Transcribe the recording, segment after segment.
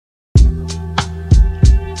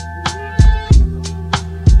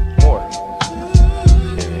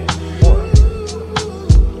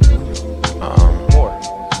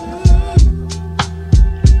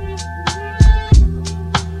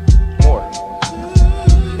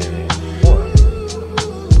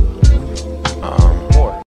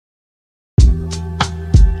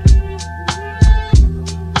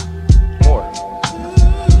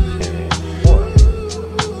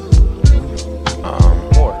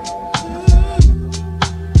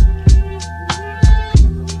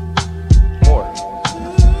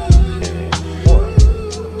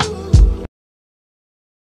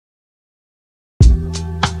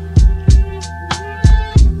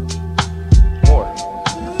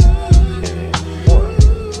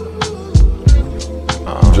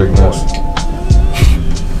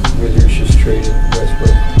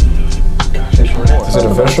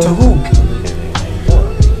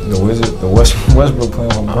Westbrook playing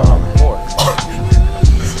with LeBron.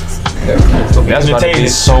 That's about to be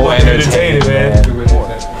so entertaining, man.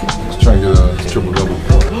 Let's try and get a triple-double.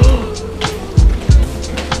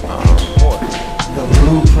 The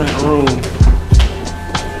blueprint room.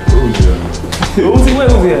 Who's he? Who's he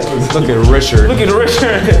at? Look at Richard. Look at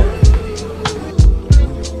Richard.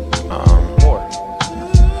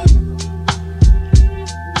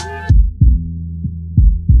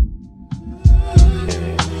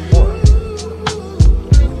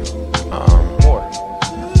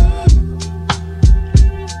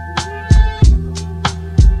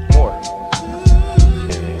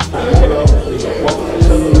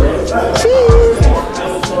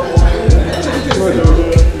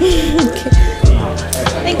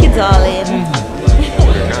 Thank you, darling.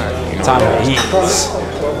 Time to eat.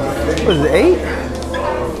 What is it, 8?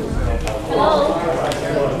 Hello?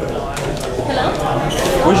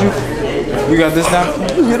 Where's you? You got this now?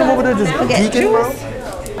 You hit him over there just geeking, bro?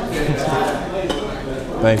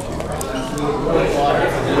 Thank you.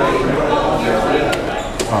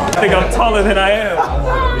 I think I'm taller than I am.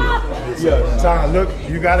 Yeah, Tom, look,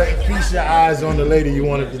 you gotta feast your eyes on the lady you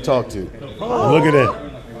wanted to talk to. Look at it.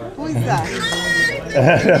 Who is that?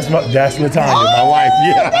 that's Latanya, my wife.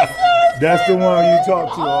 Yeah, that's the one you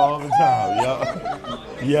talk to all the time.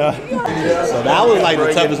 Yeah. So that was like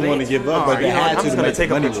the toughest one to give up, but they had to make the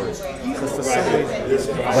money work.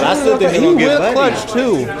 But I still think they're gonna get Buddy. Clutch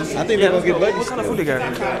too. I think they're gonna get Buddy. What kind of food they got?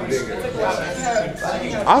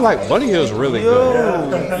 I like Buddy Hill's really good.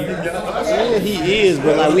 Yeah, he is,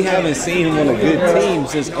 but like we haven't seen him on a good team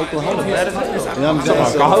since Oklahoma. You know what I'm saying?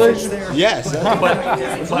 About college? Yes. But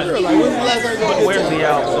When's the last time you where's he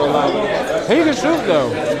out? So like, He can shoot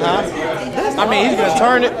though. I mean, he's gonna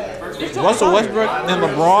turn it. Russell Westbrook and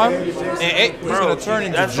LeBron, and he's gonna turn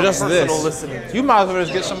into just this. You might as well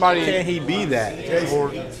just get somebody. Can he be that?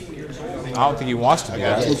 I don't think he wants to be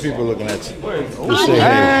that. That's what people are looking at you.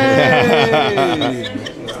 Hey!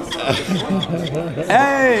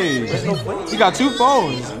 Hey! You got 2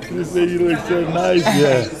 phones. You say you look so nice,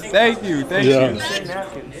 yeah. Thank you, thank you. Yeah.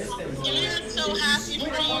 So happy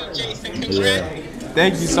for you, Jason. Yeah.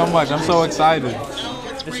 Thank you so much. I'm so excited.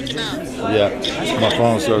 Yeah. My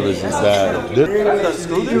phone service is bad. You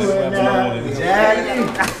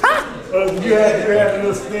had a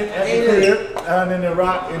little stint at the crib down in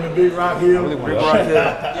the big rock hill.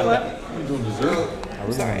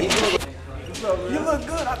 Sorry. You look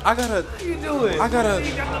good. I gotta. How you doing? I gotta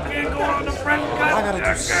do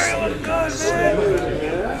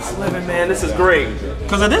Slimming, man, this is great.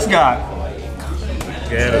 Because of this guy.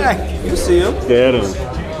 Get him. You see him. Get him.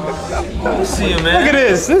 You see him, man. Look at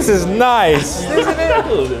this. This is nice.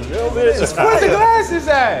 Where's the glasses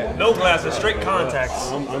at? No glasses, straight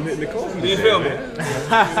contacts. I'm hitting the coffee. Do you feel me?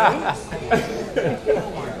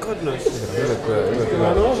 Goodness. You look good. What's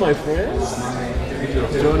going on, my friend?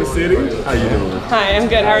 Enjoying the city? How you doing? Hi, I'm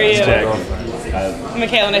good. How are you?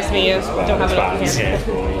 Michaela, nice to meet you. Don't have it up here.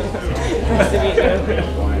 Nice to meet you.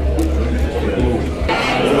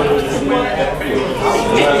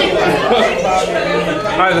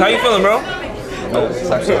 Alright, how you feeling, bro?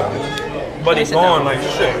 Buddy's gone like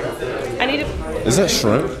shit. I need to. Is that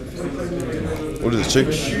shrimp? What is it,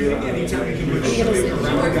 chicken?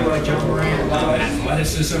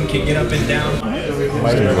 Athleticism can get up and down.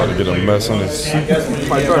 He's about to get a mess on his seat.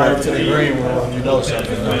 Might drive to the green room, you know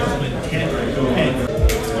something.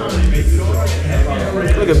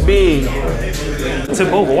 Look at B.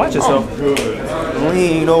 Tip over, watch yourself.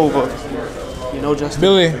 Lean over. You know, Justin.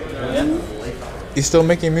 Billy, you still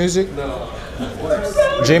making music?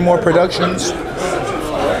 J Moore Productions.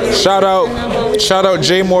 Shout out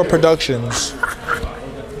J Moore Productions.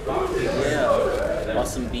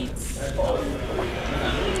 Awesome beats.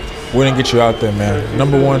 We're gonna get you out there, man.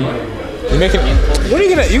 Number one. You making? When are you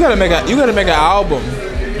gonna? You gotta make an album.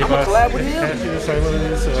 I'm gonna collab with him.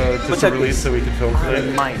 Just to release so we can film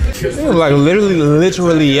today. Like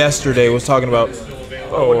literally yesterday was talking about.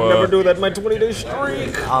 I would never do that in my 20-day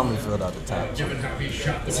streak. I only filled out the tab.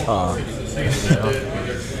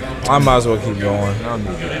 I might as well keep going. I don't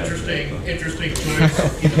need Interesting.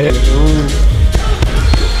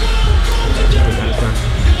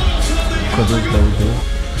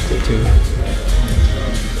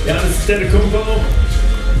 Giannis Antetokounmpo,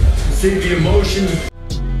 see the emotion.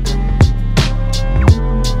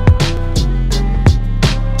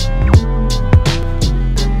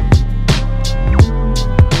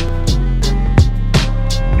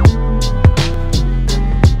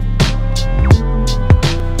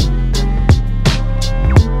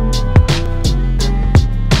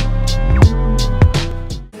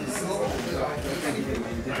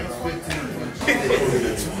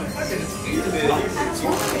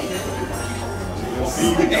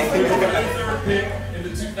 Third pick in the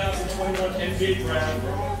 2021 NBA draft,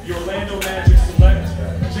 the Orlando Magic select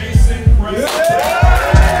Jason Preston.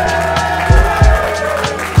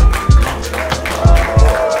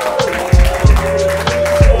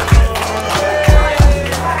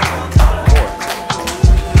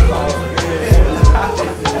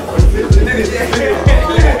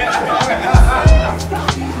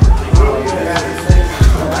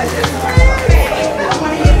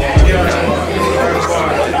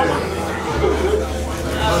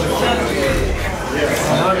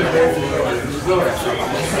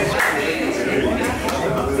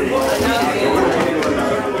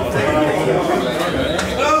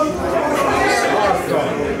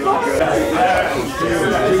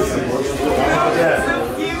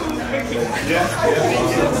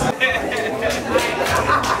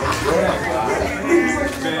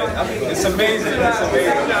 It's amazing. It's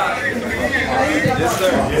amazing. Yes,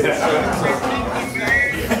 sir.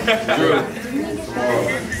 Drew.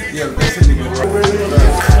 Yeah, basically.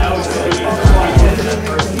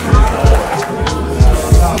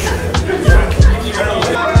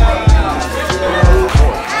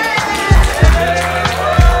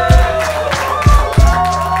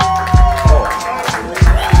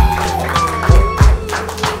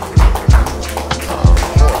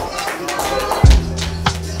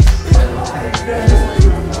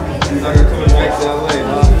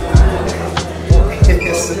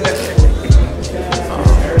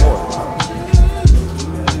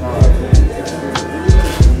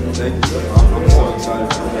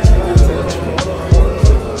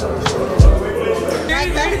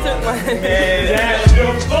 Man,